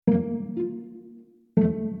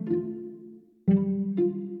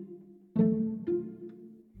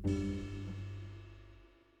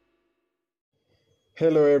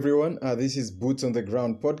Hello, everyone. This is Boots on the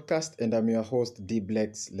Ground podcast, and I'm your host,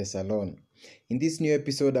 Dblex Lesalon. In this new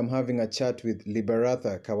episode, I'm having a chat with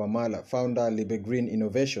Liberatha Kawamala, founder Libe Green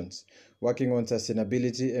Innovations, working on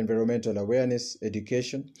sustainability, environmental awareness,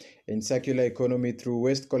 education, and circular economy through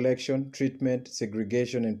waste collection, treatment,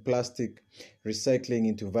 segregation, and plastic recycling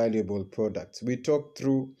into valuable products. We talked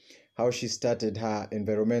through how she started her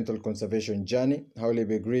environmental conservation journey, how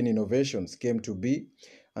Libe Green Innovations came to be,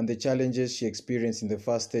 and the challenges she experienced in the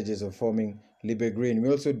first stages of forming Libe Green. We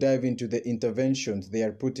also dive into the interventions they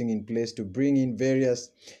are putting in place to bring in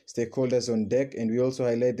various stakeholders on deck, and we also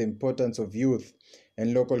highlight the importance of youth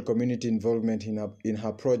and local community involvement in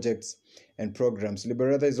her projects and programs.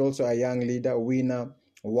 Liberatha is also a young leader, winner,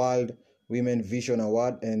 World Women Vision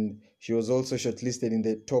Award, and she was also shortlisted in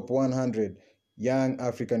the top 100 young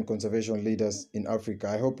African conservation leaders in Africa.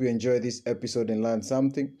 I hope you enjoy this episode and learn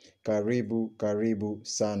something. Karibu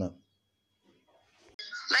sana.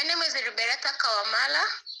 My name is Liberatha Kawamala.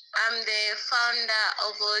 I'm the founder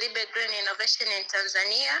of Libe Green Innovation in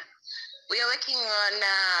Tanzania. We are working on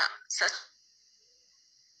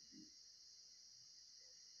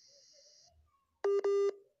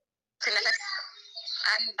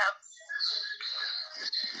and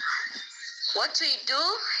what we do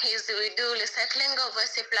is we do recycling of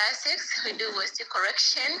waste plastics, we do waste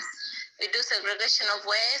correction, we do segregation of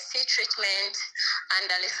waste, treatment,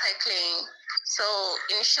 and recycling. So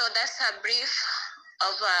in short, that's a brief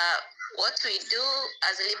of what we do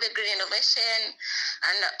as Libe Green Innovation,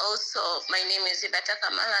 and also my name is Liberatha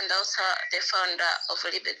Kawamala, and also the founder of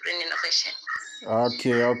Libe Green Innovation.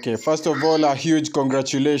 Okay. First of all, a huge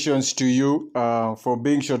congratulations to you for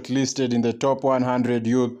being shortlisted in the top 100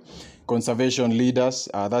 youth conservation leaders.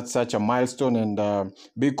 That's such a milestone, and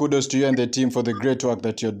big kudos to you and the team for the great work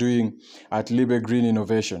that you're doing at Libe Green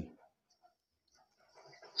Innovation.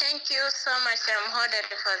 Thank you so much. I'm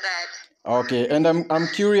honored for that. Okay, and I'm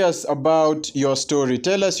curious about your story.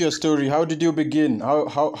 Tell us your story. How did you begin?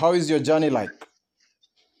 How is your journey like?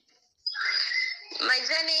 My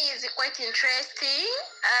journey is quite interesting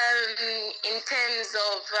in terms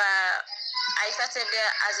of I started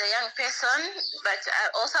as a young person, but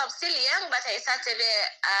also I'm still young, but I started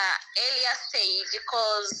earlier stage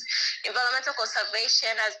because environmental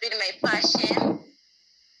conservation has been my passion.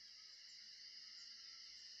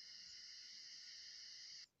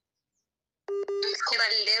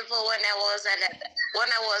 Level when I was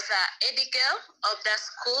Eddie girl of the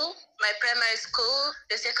school, my primary school,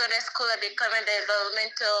 the secondary school, I became the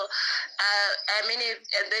environmental.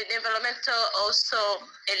 The environmental also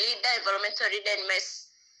a leader, environmental leader in my.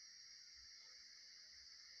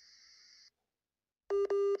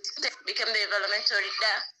 Became the environmental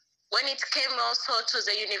leader. When it came also to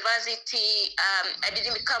the university, I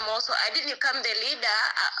didn't become the leader,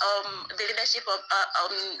 the leadership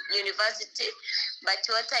of university. But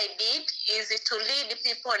what I did is to lead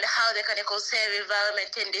people on how they can conserve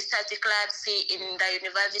environment and start clubs in the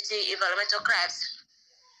university, environmental clubs.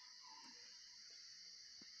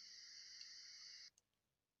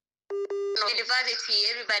 University,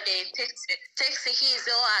 everybody takes his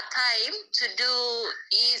or her time to do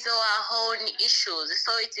his or her own issues.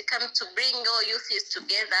 So it comes to bring all youths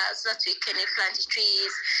together so that we can plant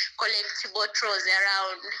trees, collect bottles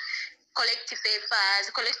around, collect papers,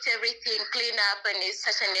 collect everything, clean up, and it's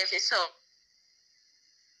such an everything. So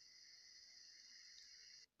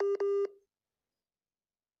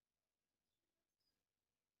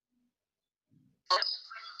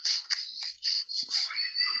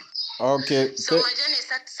Okay. So my journey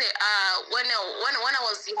started when I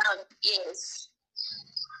was young. Yes.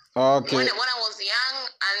 Okay. When I was young,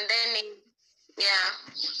 and then yeah.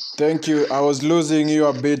 Thank you. I was losing you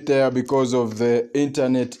a bit there because of the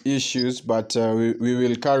internet issues, but we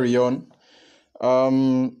will carry on.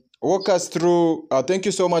 Walk us through. Thank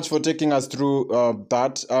you so much for taking us through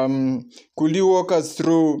that. Could you walk us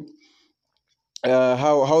through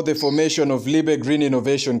how the formation of Libe Green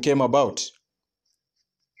Innovation came about?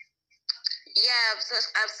 Yeah,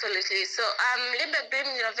 absolutely. So, Libe Green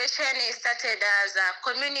Innovation is started as a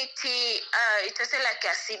community. It was like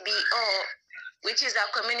a CBO, which is a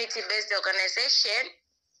community-based organization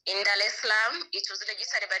in Dar es Salaam. It was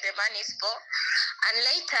registered by the municipal, and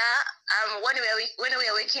later, when we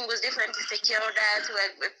were working with different stakeholders, we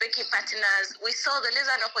were making partners. We saw there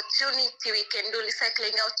is an opportunity we can do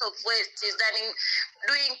recycling out of waste. Is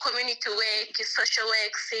doing community work, social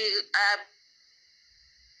work,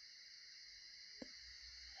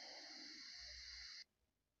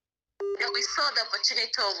 we saw the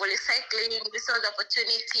opportunity of recycling. We saw the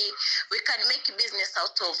opportunity we can make business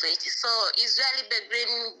out of it. So Israeli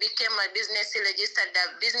Green became a business, registered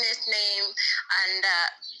a business name, and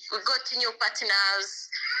we got new partners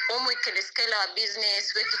whom we can scale our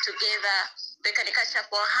business, work together. They can catch up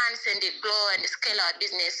our hands and grow and scale our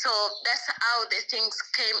business. So that's how the things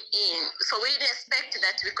came in. So we didn't expect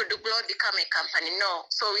that we could grow, become a company. No.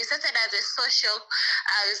 So we started as a social,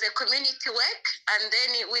 as a community work, and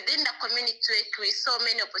then within the community work, we saw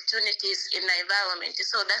many opportunities in the environment.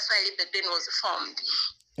 So that's why Libe Green was formed.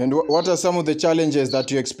 And what are some of the challenges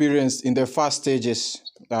that you experienced in the first stages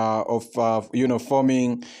of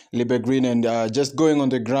forming Libe Green and just going on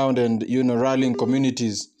the ground and rallying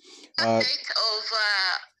communities? State of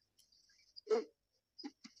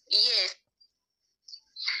yes,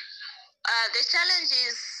 the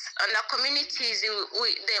challenges on the communities.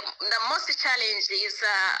 The most challenge is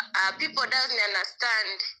people doesn't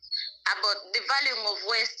understand about the value of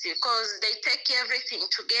waste, because they take everything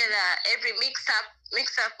together, every mix up, we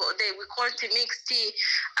call it mixed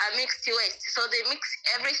waste. So they mix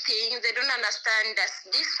everything. They don't understand that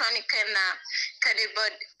this one can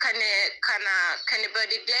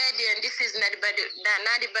biodegrade and this is not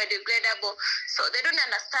biodegradable. So they don't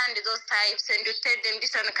understand those types, and you tell them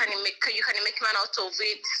this one you can make one out of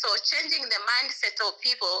it. So changing the mindset of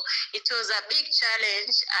people, it was a big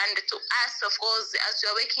challenge, and to us, of course, as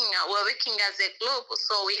we're working as a group,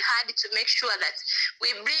 so we had to make sure that we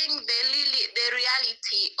bring the reality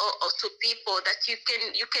to people, that you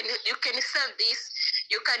can serve this,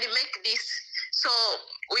 you can make this. So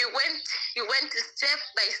we went step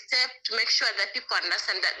by step to make sure that people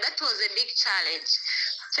understand that. That was a big challenge,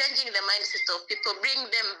 changing the mindset of people, bring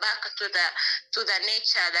them back to the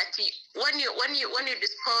nature, that when you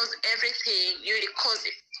dispose everything, you cause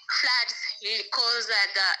floods, you cause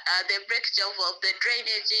the breakage of the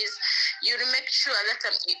drainages. You make sure that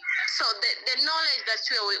so the knowledge that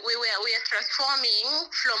we are transforming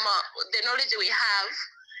from the knowledge we have,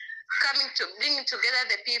 coming to bringing together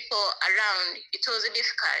the people around, it was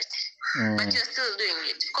difficult. But you're still doing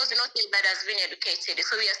it, because not everybody has been educated.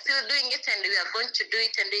 So we are still doing it, and we are going to do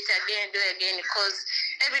it and do it again, because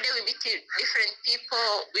every day we meet different people,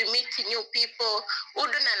 we meet new people who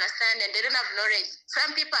don't understand and they don't have knowledge.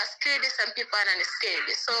 Some people are skilled, some people are unskilled.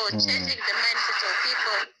 So changing the mindset of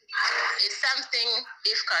people is something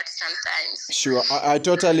difficult sometimes. Sure, I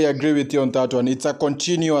totally agree with you on that one. It's a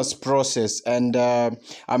continuous process, and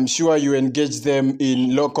I'm sure you engage them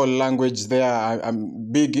in local language there. I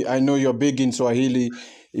know you're big in Swahili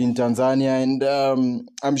in Tanzania, and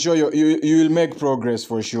I'm sure you will make progress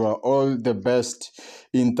for sure. All the best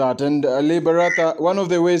in that. And Liberatha, one of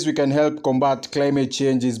the ways we can help combat climate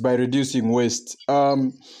change is by reducing waste.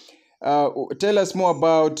 Tell us more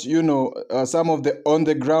about some of the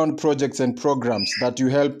on-the-ground projects and programs that you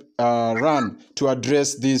help run to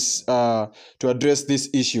address this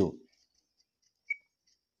issue.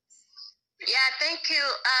 Yeah, thank you.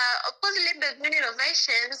 Of course, Libe Green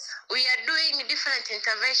Innovations, we are doing different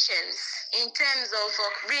interventions in terms of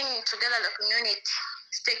bringing together the community,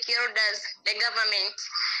 stakeholders, the government,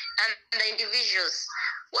 and the individuals.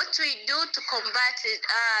 What we do to combat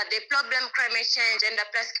the problem climate change and the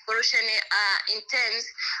plastic pollution in terms.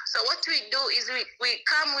 So what we do is we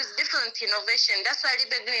come with different innovation. That's why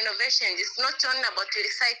Libe Green Innovation is not only about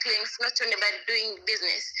recycling, it's not only about doing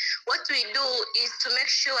business. What we do is to make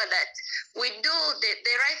sure that we do the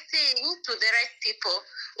right thing to the right people.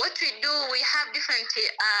 What we do, we have different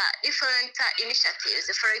initiatives.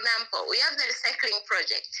 For example, we have the recycling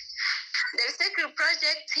project. The recycling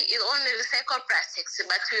project is only recycle plastics,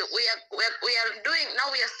 but we are doing now.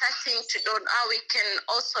 We are starting to do how we can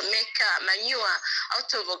also make manure out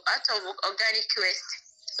of organic waste,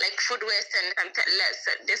 like food waste and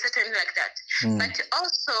there's certain like that. But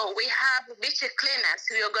also we have beach cleanups.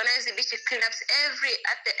 We organize the beach cleanups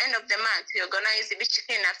at the end of the month. We organize the beach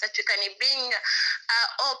cleanups that you can bring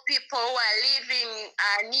all people who are living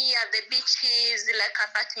near the beaches, like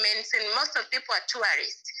apartments, and most of people are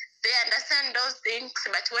tourists. They understand those things,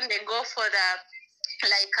 but when they go for the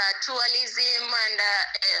tourism and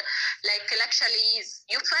like luxuries,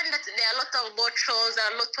 you find that there are a lot of bottles,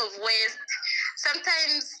 a lot of waste.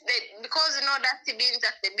 Sometimes because dusty bins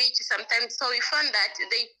at the beach sometimes, so we found that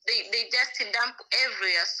they just dump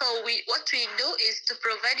everywhere. So what we do is to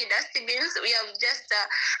provide the dusty bins. We have just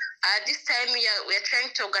this time we are trying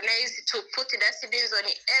to organize to put dusty bins on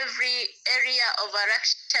every area of a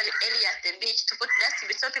luxury area at the beach, to put dusty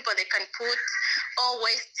bins so people they can put all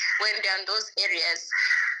waste when they're in those areas.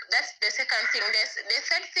 That's the second thing. The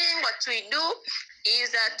third thing, what we do is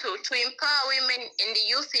to empower women in the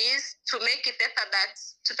youth is to make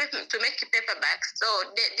paperbacks, to make paperbacks. So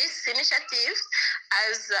this initiative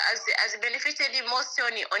has benefited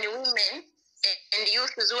mostly on women and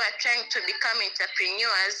youth who are trying to become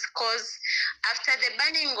entrepreneurs, because after the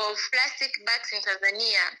banning of plastic bags in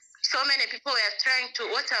Tanzania, so many people were trying to,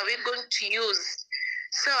 what are we going to use?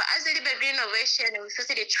 So as a Libe Green Innovation, we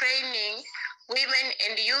started training women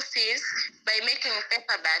and youths by making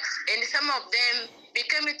paperbacks, and some of them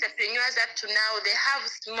became entrepreneurs up to now. They have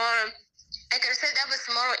small, I can say, they have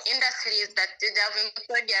small industries that they have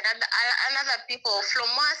employed another people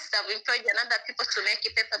from us. They've employed another people to make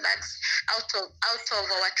paperbacks out of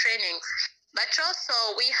our trainings. But also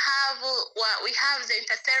we have the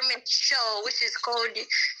entertainment show, which is called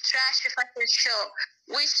Trash Fashion Show,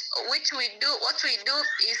 which we do. What we do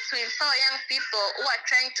is to empower young people who are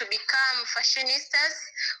trying to become fashionistas,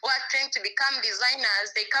 who are trying to become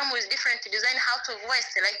designers. They come with different design out of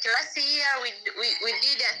West. Like last year we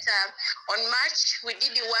did it on March, we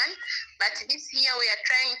did one, but this year we are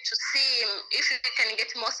trying to see if we can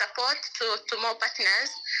get more support to more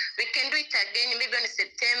partners. We can do it again maybe on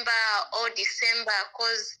September or December,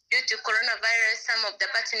 because due to coronavirus, some of the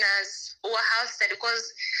partners were ousted, because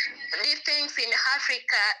these things in Africa,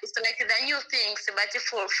 it's like the new things, but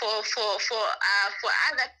for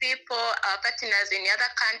other people, our partners in other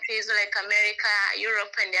countries like America, Europe,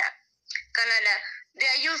 and Canada, they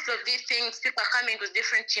are used to these things. People are coming with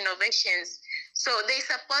different innovations, so they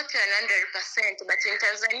support you 100%. But in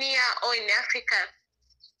Tanzania or in Africa,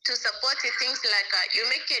 to support things like you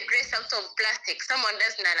make a dress out of plastic, someone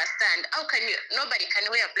doesn't understand. How can you? Nobody can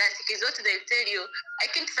wear plastic, is what they tell you. I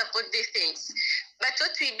can't support these things. But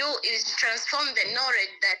what we do is transform the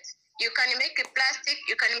knowledge that you can make a plastic,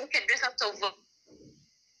 you can make a dress out of.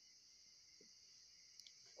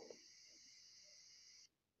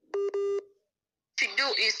 To do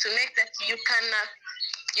is to make that you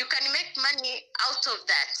can make money out of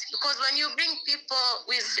that, because when you bring people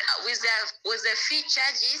with the fee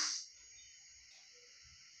charges,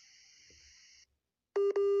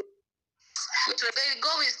 they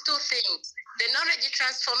go with two things: the knowledge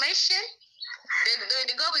transformation.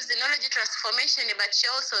 They go with the knowledge transformation, but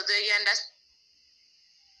also they understand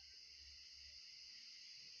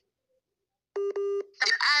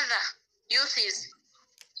the other youths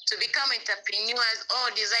to become entrepreneurs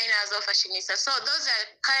or designers or fashionistas. So those are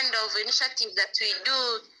kind of initiatives that we do,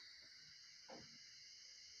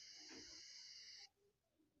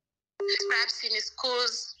 perhaps in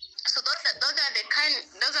schools. So those are the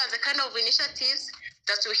kind of initiatives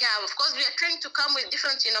that we have. Of course, we are trying to come with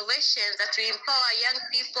different innovations that will empower young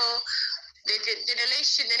people, the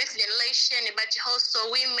next generation, but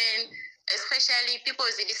also women, especially people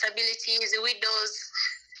with disabilities, widows,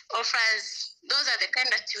 orphans. Those are the kind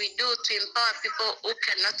that we do to empower people who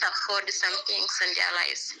cannot afford some things in their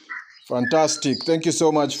lives. Fantastic. Thank you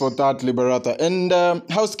so much for that, Liberata. And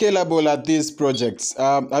how scalable are these projects?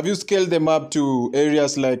 Have you scaled them up to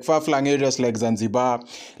areas like far-flung areas like Zanzibar,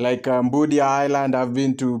 like Mbudi Island? I've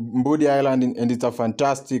been to Mbudi Island and it's a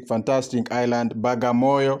fantastic, fantastic island.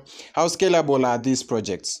 Bagamoyo. How scalable are these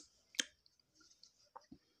projects?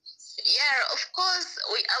 Yeah, of course,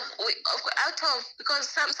 because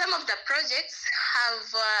some of the projects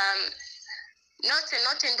have not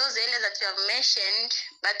in those areas that you have mentioned,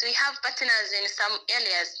 but we have partners in some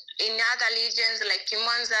areas, in other regions like in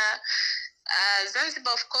Mwanza, Zanzibar.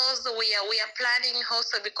 Of course, we are planning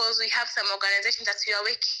also, because we have some organizations that we are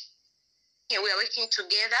working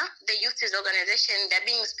together. The youth organization, they're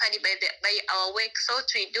being inspired by our work. So what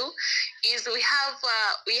we do is we have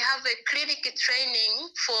a clinic training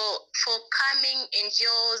for coming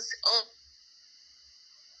NGOs or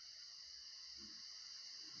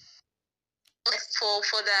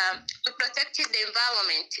to protect the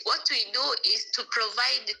environment. What we do is to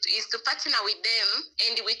partner with them,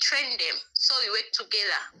 and we train them, so we work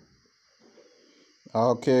together.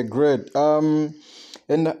 Okay, great. And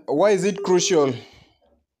why is it crucial?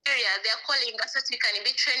 They're calling us so we can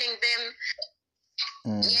be training them.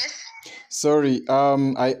 Yes. Sorry,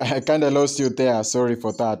 I kind of lost you there. Sorry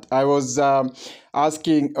for that. I was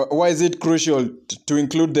asking, why is it crucial to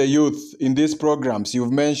include the youth in these programs?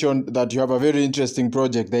 You've mentioned that you have a very interesting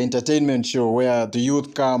project, the entertainment show, where the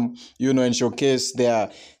youth come, and showcase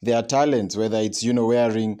their talents, whether it's,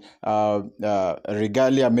 wearing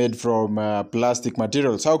regalia made from plastic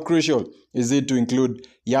materials. How crucial is it to include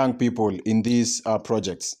young people in these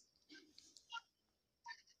projects?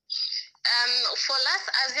 For us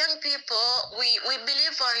as young people, we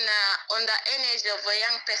believe on the energy of a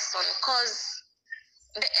young person, because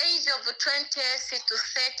the age of 20s to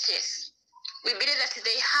 30s, we believe that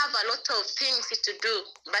they have a lot of things to do,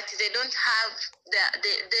 but they don't have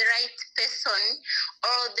the right person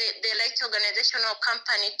or the right organizational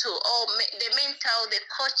company to, or the mental, the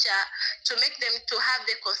culture to make them to have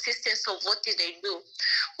the consistency of what they do.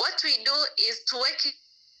 What we do is to work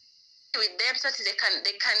with them so that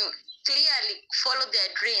they can clearly follow their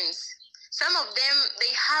dreams. Some of them,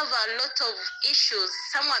 they have a lot of issues.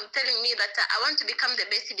 Someone telling me that I want to become the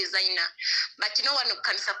best designer, but no one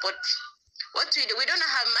can support. What we do, we don't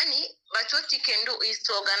have money, but what we can do is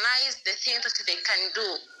to organize the things that they can do.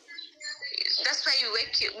 That's why we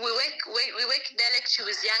work directly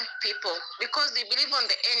with young people, because we believe on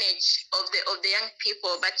the energy of the young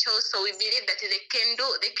people, but also we believe that they can do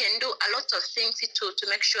a lot of things to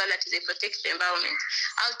make sure that they protect the environment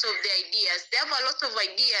out of the ideas. They have a lot of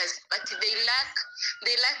ideas, but they lack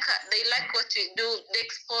what we do, the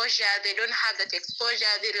exposure. They don't have that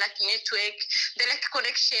exposure. They lack network. They lack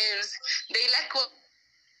connections. They lack what.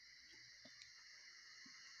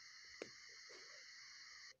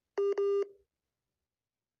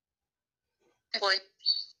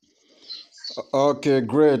 Okay,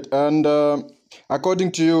 great. And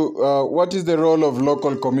according to you, what is the role of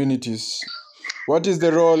local communities? What is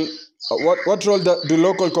the role? What role do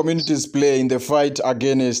local communities play in the fight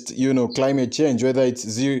against, climate change? Whether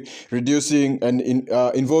it's reducing and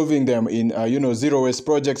involving them in, zero waste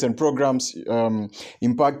projects and programs,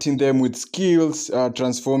 impacting them with skills,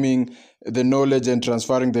 transforming the knowledge and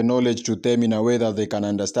transferring the knowledge to them in a way that they can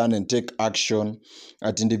understand and take action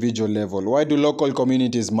at individual level. Why do local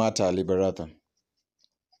communities matter, Liberata?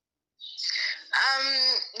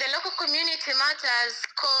 The local community matters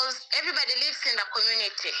because everybody lives in the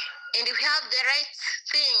community, and if we have the right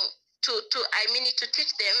thing to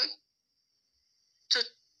teach them, to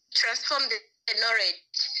transform the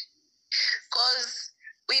knowledge, because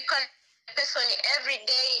we can person every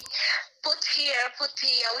day put here.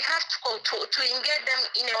 We have to engage them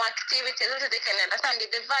in our activities so that they can understand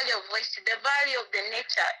the value of waste, the value of the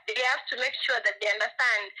nature. They have to make sure that they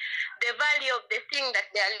understand the value of the thing that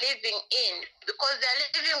they are living in, because they are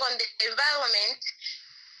living on the environment.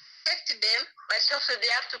 Protect them, but also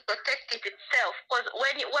they have to protect it itself. Because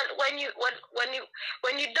when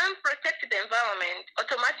you don't protect the environment,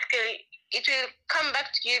 automatically it will come back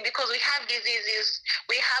to you, because we have diseases,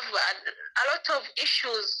 we have a lot of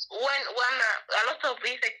issues a lot of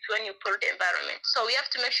effects when you pollute the environment. So we have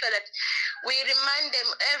to make sure that we remind them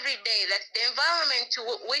every day that the environment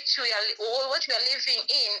what we are living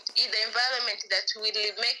in is the environment that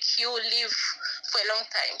will make you live for a long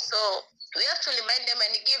time. So we have to remind them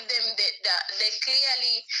and give them the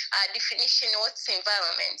clearly definition what's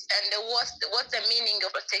environment and what's the meaning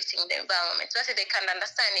of protecting the environment, so that they can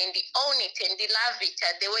understand and they own it and they love it.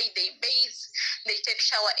 The way they bathe, they take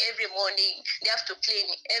shower every morning, they have to clean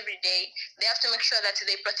every day. They have to make sure that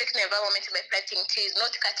they protect the environment by planting trees,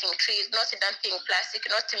 not cutting trees, not dumping plastic,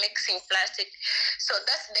 not mixing plastic. So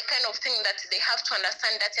that's the kind of thing that they have to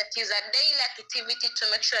understand, that it is a daily activity to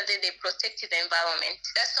make sure that they protect the environment.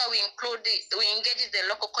 That's why we engage the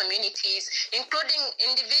local communities, including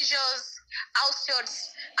individuals,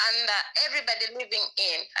 households, and everybody living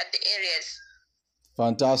at the areas.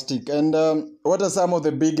 Fantastic. And what are some of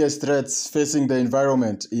the biggest threats facing the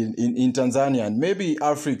environment in Tanzania and maybe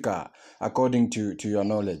Africa, according to your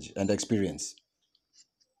knowledge and experience?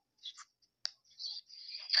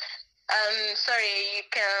 Sorry, you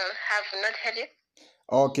can have not heard it.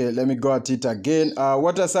 Okay, let me go at it again.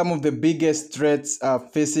 What are some of the biggest threats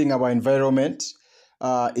facing our environment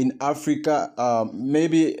in Africa,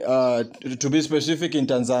 maybe to be specific in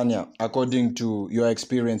Tanzania, according to your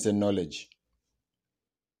experience and knowledge?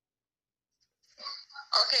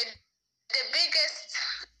 Okay, the biggest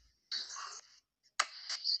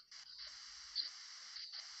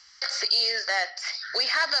is that we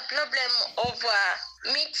have a problem of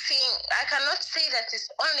mixing. I cannot say that it's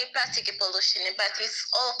only plastic pollution, but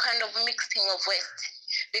it's all kind of mixing of waste.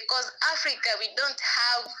 Because Africa, we don't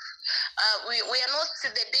have, we are not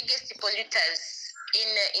the biggest polluters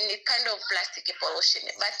in the kind of plastic pollution,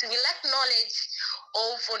 but we lack knowledge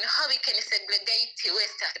on how we can segregate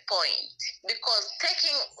waste at the point. Because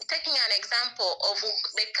taking an example of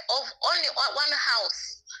only one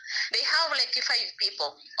house, they have like 5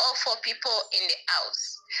 people or 4 people in the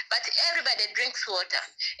house, but everybody drinks water,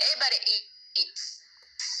 everybody eats,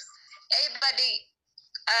 everybody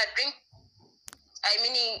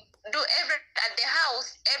do every at the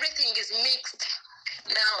house. Everything is mixed.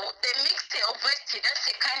 Now, the mixing of waste, that's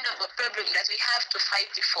a kind of a problem that we have to fight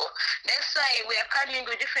for. That's why we are coming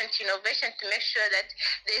with different innovations to make sure that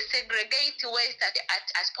they segregate waste at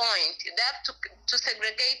point. They have to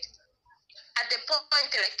segregate at the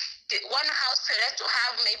point, like one house has to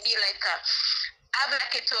have maybe like a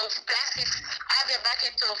bucket of plastics, have a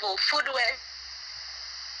bucket of food waste,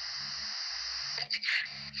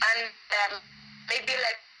 and maybe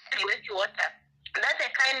like wastewater. That's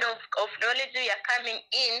a kind of knowledge we are coming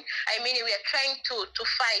in. I mean, we are trying to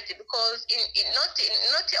fight because not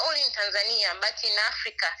only in Tanzania but in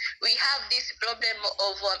Africa we have this problem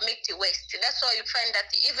of mixed waste. That's why you find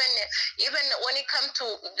that even when it comes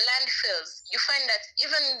to landfills, you find that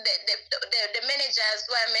even the managers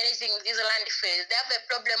who are managing these landfills, they have a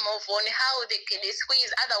problem of on how they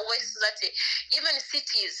squeeze other wastes that even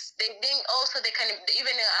cities they think also they can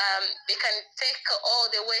even they can take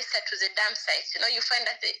all the waste to the dump site. You know, you find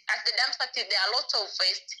that at the dump site there are a lot of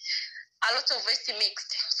waste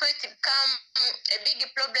mixed, so it becomes a big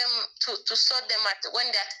problem to sort them when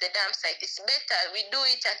they're at the dump site. It's better we do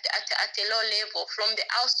it at a low level from the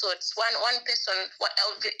households, one person,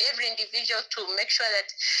 every individual, to make sure that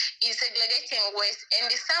is segregating waste, and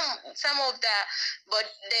some of the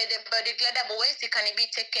biodegradable waste can be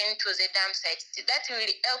taken to the dump site. That will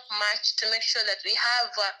help much to make sure that we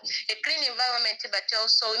have a clean environment, but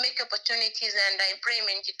also we make opportunities and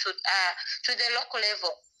employment to the local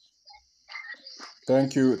level.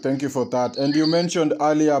 Thank you for that. And you mentioned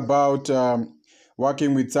earlier about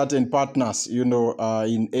working with certain partners,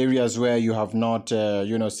 in areas where you have not,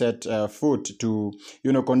 set foot to,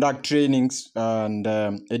 conduct trainings and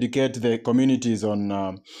educate the communities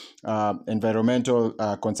on environmental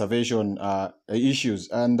conservation issues.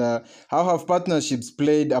 And how have partnerships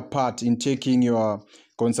played a part in taking your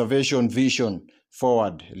conservation vision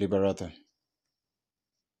forward, Liberatha?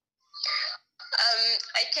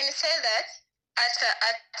 I can say that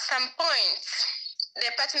at some point, the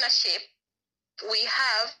partnership we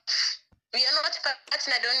are not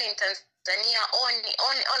partnered only in Tanzania, or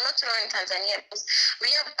not only in Tanzania. We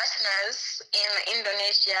have partners in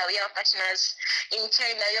Indonesia, we have partners in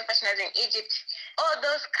China, we have partners in Egypt. All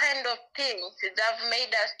those kind of things that have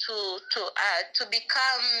made us to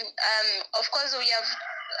become. Of course, we have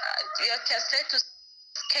tried to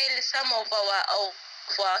scale some of our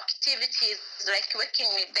activities, like working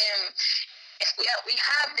with them. We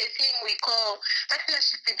have the thing we call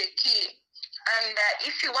partnership with the key. And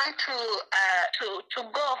if you want to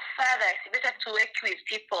go further, it's better to work with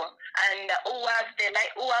people and who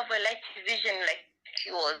have a light vision like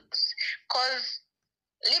yours. Because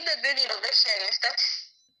Libre Green Innovation started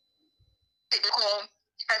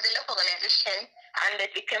as a local organization, and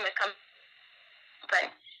it became a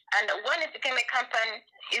company. And when it became a company,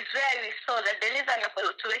 is where we saw that there is an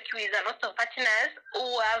opportunity to work with a lot of partners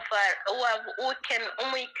who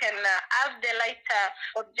we can have the lighter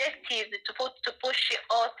objectives to push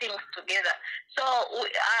all things together. So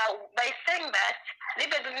by saying that,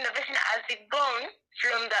 Libre Innovation has grown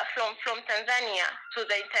from Tanzania to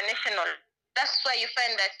the international. That's why you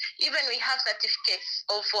find that even we have certificates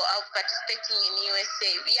of participating in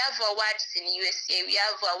USA. We have awards in USA. We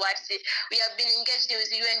have awards. We have been engaged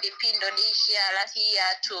with UNDP Indonesia last year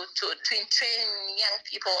to train young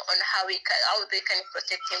people on how they can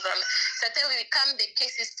protect environment. So then we become the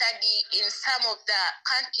case study in some of the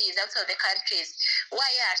countries, outside the countries.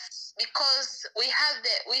 Why us? Because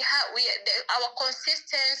our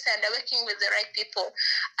consistency and working with the right people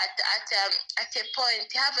at a point.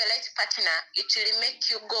 To have a right partner, it will make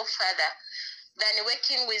you go further than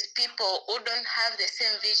working with people who don't have the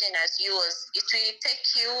same vision as yours. It will take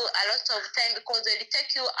you a lot of time because it will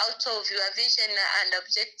take you out of your vision and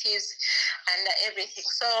objectives and everything.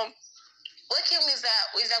 So working with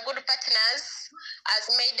a good partners has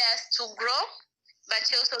made us to grow, but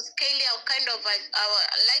also scale our kind of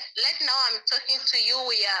like now I'm talking to you.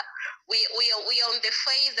 We are on the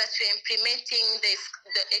phase that we're implementing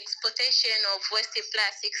the exportation of waste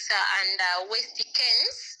plastics and waste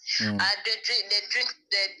cans.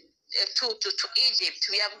 To Egypt.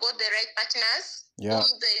 We have got the right partners. Yeah.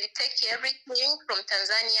 They take everything from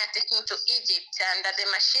Tanzania, taking to Egypt, and the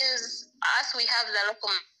machines. Us, we have the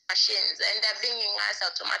local machines, and they're bringing us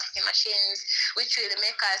automatic machines, which will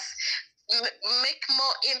make us make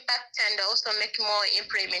more impact and also make more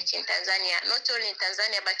employment in Tanzania. Not only in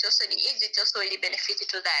Tanzania, but also the Egypt also really benefited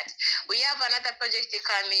to that. We have another project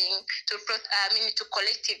coming to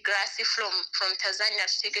collect grass from Tanzania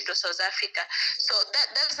to take it to South Africa. So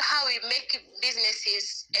that's how we make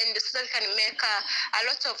businesses, and so that we can make a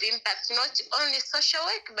lot of impact, not only social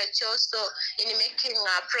work, but also in making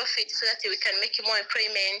profit, so that we can make more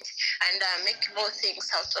employment and make more things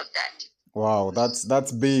out of that. Wow,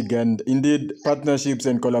 that's big, and indeed partnerships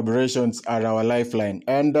and collaborations are our lifeline.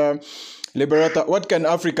 And Liberata, what can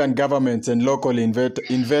African governments and local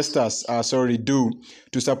investors do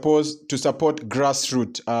to support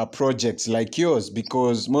grassroots projects like yours?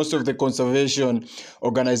 Because most of the conservation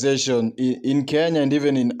organization in Kenya and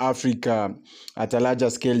even in Africa at a larger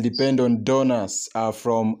scale depend on donors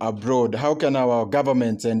from abroad. How can our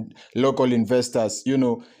governments and local investors,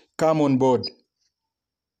 come on board?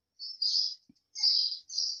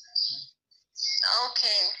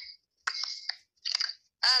 Okay.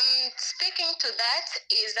 Speaking to that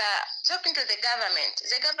is talking to the government.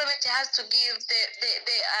 The government has to give the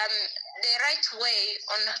right way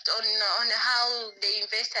on how the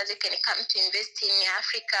investors can come to invest in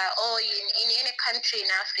Africa or in any country in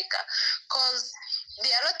Africa, because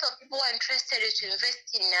there are a lot of people who are interested to invest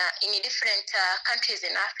in different countries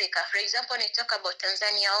in Africa. For example, when you talk about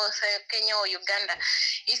Tanzania or Kenya or Uganda,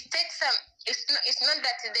 it takes it's not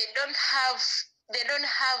that they don't have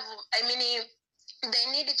they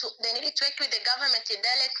needed to work with the government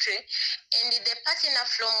directly, and the partner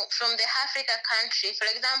from the Africa country. For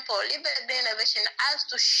example, Liberal Innovation has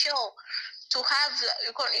to show to have,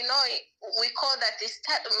 we call that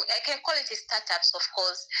I can call it startups, of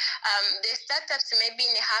course. The startups maybe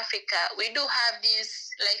in Africa, we do have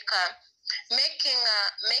these like making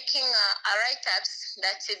write-ups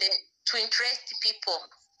that to interest people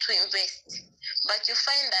to invest. But you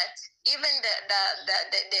find that even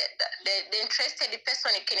the interested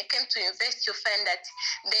person can come to invest, you find that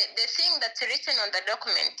the thing that's written on the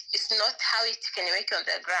document is not how it can work on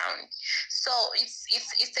the ground. So it's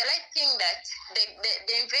the right thing that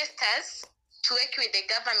the investors to work with the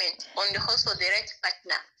government on also the right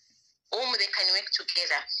partner whom they can work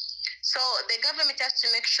together. So the government has to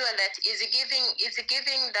make sure that is giving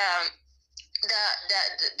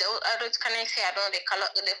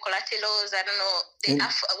the collaterals,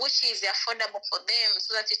 which is affordable for them,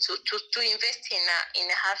 so that to invest in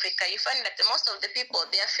Africa. You find that most of the people,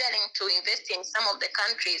 they are fearing to invest in some of the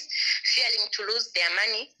countries, fearing to lose their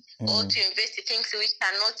money or to invest in things which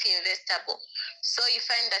are not investable. So you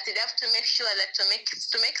find that they have to make sure that to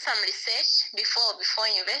make some research before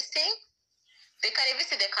investing. They can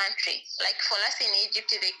visit the country. Like for us in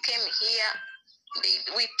Egypt, they came here.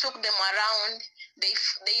 We took them around. They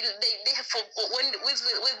with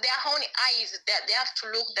their own eyes, they have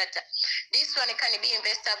to look that this one can be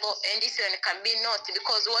investable and this one can be not.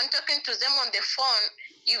 Because when talking to them on the phone,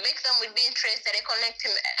 you make them will be interested. I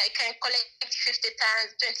can collect 50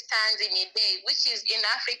 tons, 20 tons in a day, which is in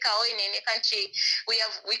Africa or in any country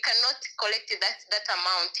we cannot collect that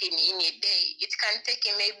amount in a day. It can take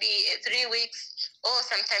maybe 3 weeks or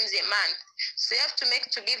sometimes a month. So you have to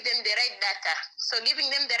give them the right data. So giving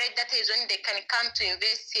them the right data is when they can come to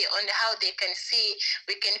invest on how they can see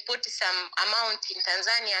we can put some amount in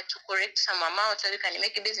Tanzania to correct some amount so we can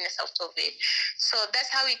make a business out of it. So that's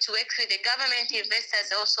how it works with the government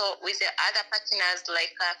investors, also with the other partners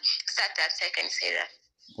like startups, I can say that.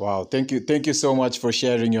 Wow, thank you so much for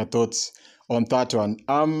sharing your thoughts on that one.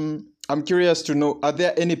 I'm curious to know, are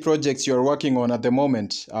there any projects you're working on at the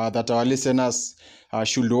moment that our listeners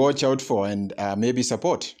should watch out for and maybe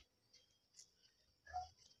support?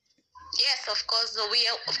 Yes, of course. We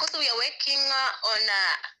are working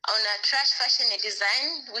on a trash fashion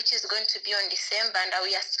design, which is going to be on December, and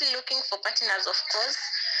we are still looking for partners, of course.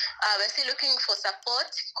 We're still looking for support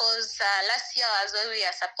because last year as well we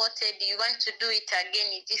are supported. You want to do it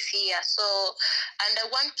again this year, so and I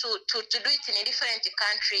want to do it in different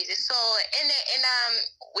countries. So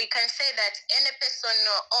we can say that any person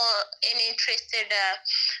or any interested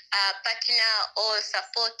partner or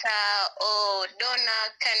supporter or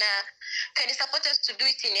donor can support us to do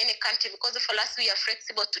it in any country, because for us we are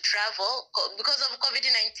flexible to travel. Because of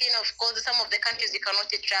COVID-19, of course, some of the countries we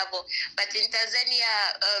cannot travel, but in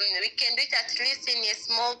Tanzania we can do it at least in a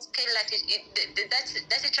small scale.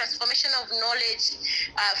 That's a transformation of knowledge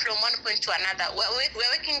from one point to another.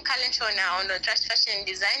 We're working currently on trash fashion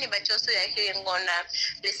design, but also we are hearing on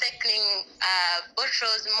recycling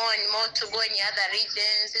bottles more and more to go in other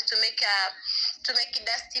regions to make to make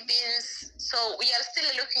dusty bins. So we are still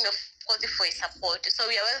looking for support. So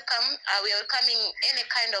we are welcoming any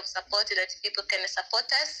kind of support that people can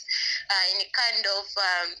support us, any kind of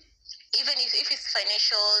even if it's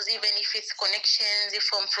financials, even if it's connections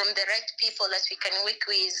from the right people that we can work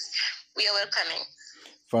with, we are welcoming.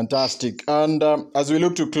 Fantastic. And as we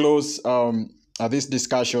look to close this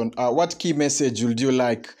discussion, what key message would you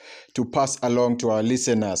like to pass along to our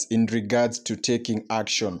listeners in regards to taking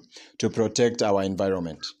action to protect our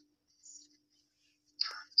environment?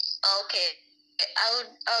 Okay, I would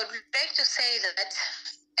like to say that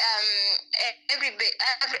every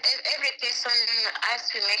person has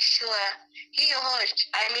to make sure he or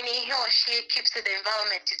she keeps the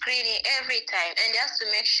environment clean every time, and has to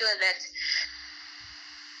make sure that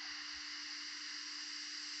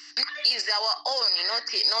is our own, not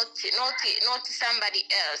somebody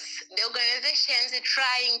else. The organizations are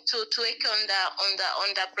trying to work on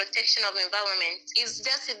the protection of environment is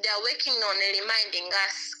just they're working on reminding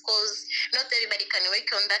us, because not everybody can work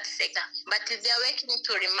on that sector, but they're working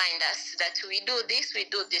to remind us that we do this,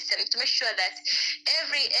 and to make sure that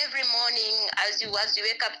every morning as you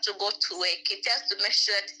wake up to go to work, it has to make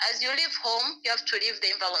sure that as you leave home, you have to leave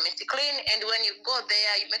the environment clean, and when you go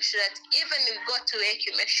there, you make sure that even you go to work,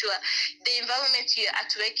 you make sure the environment you at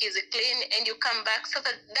work is clean, and you come back. So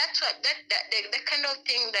that's the kind of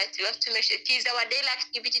thing that you have to make sure it is our daily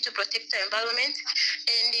activity to protect the environment,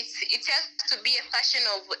 and it has to be a passion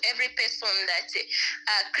of every person that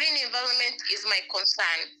clean environment is my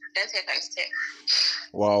concern. That I can say.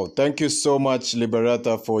 Wow, thank you so much,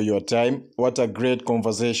 Liberatha, for your time. What a great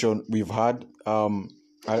conversation we've had.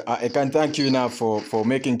 I can thank you enough for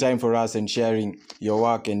making time for us and sharing your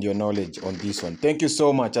work and your knowledge on this one. Thank you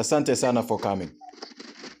so much. Asante sana for coming.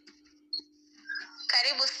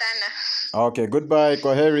 Karibu sana. Okay, goodbye.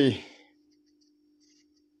 Kwaheri.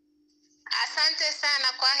 Asante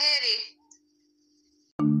sana. Kwaheri.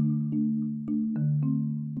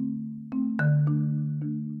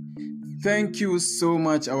 Thank you so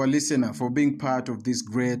much, our listener, for being part of this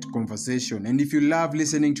great conversation. And if you love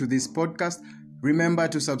listening to this podcast, remember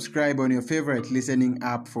to subscribe on your favorite listening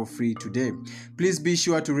app for free today. Please be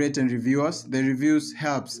sure to rate and review us. The reviews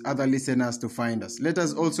helps other listeners to find us. Let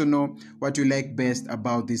us also know what you like best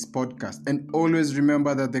about this podcast. And always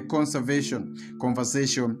remember that the conversation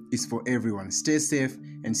is for everyone. Stay safe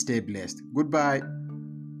and stay blessed. Goodbye.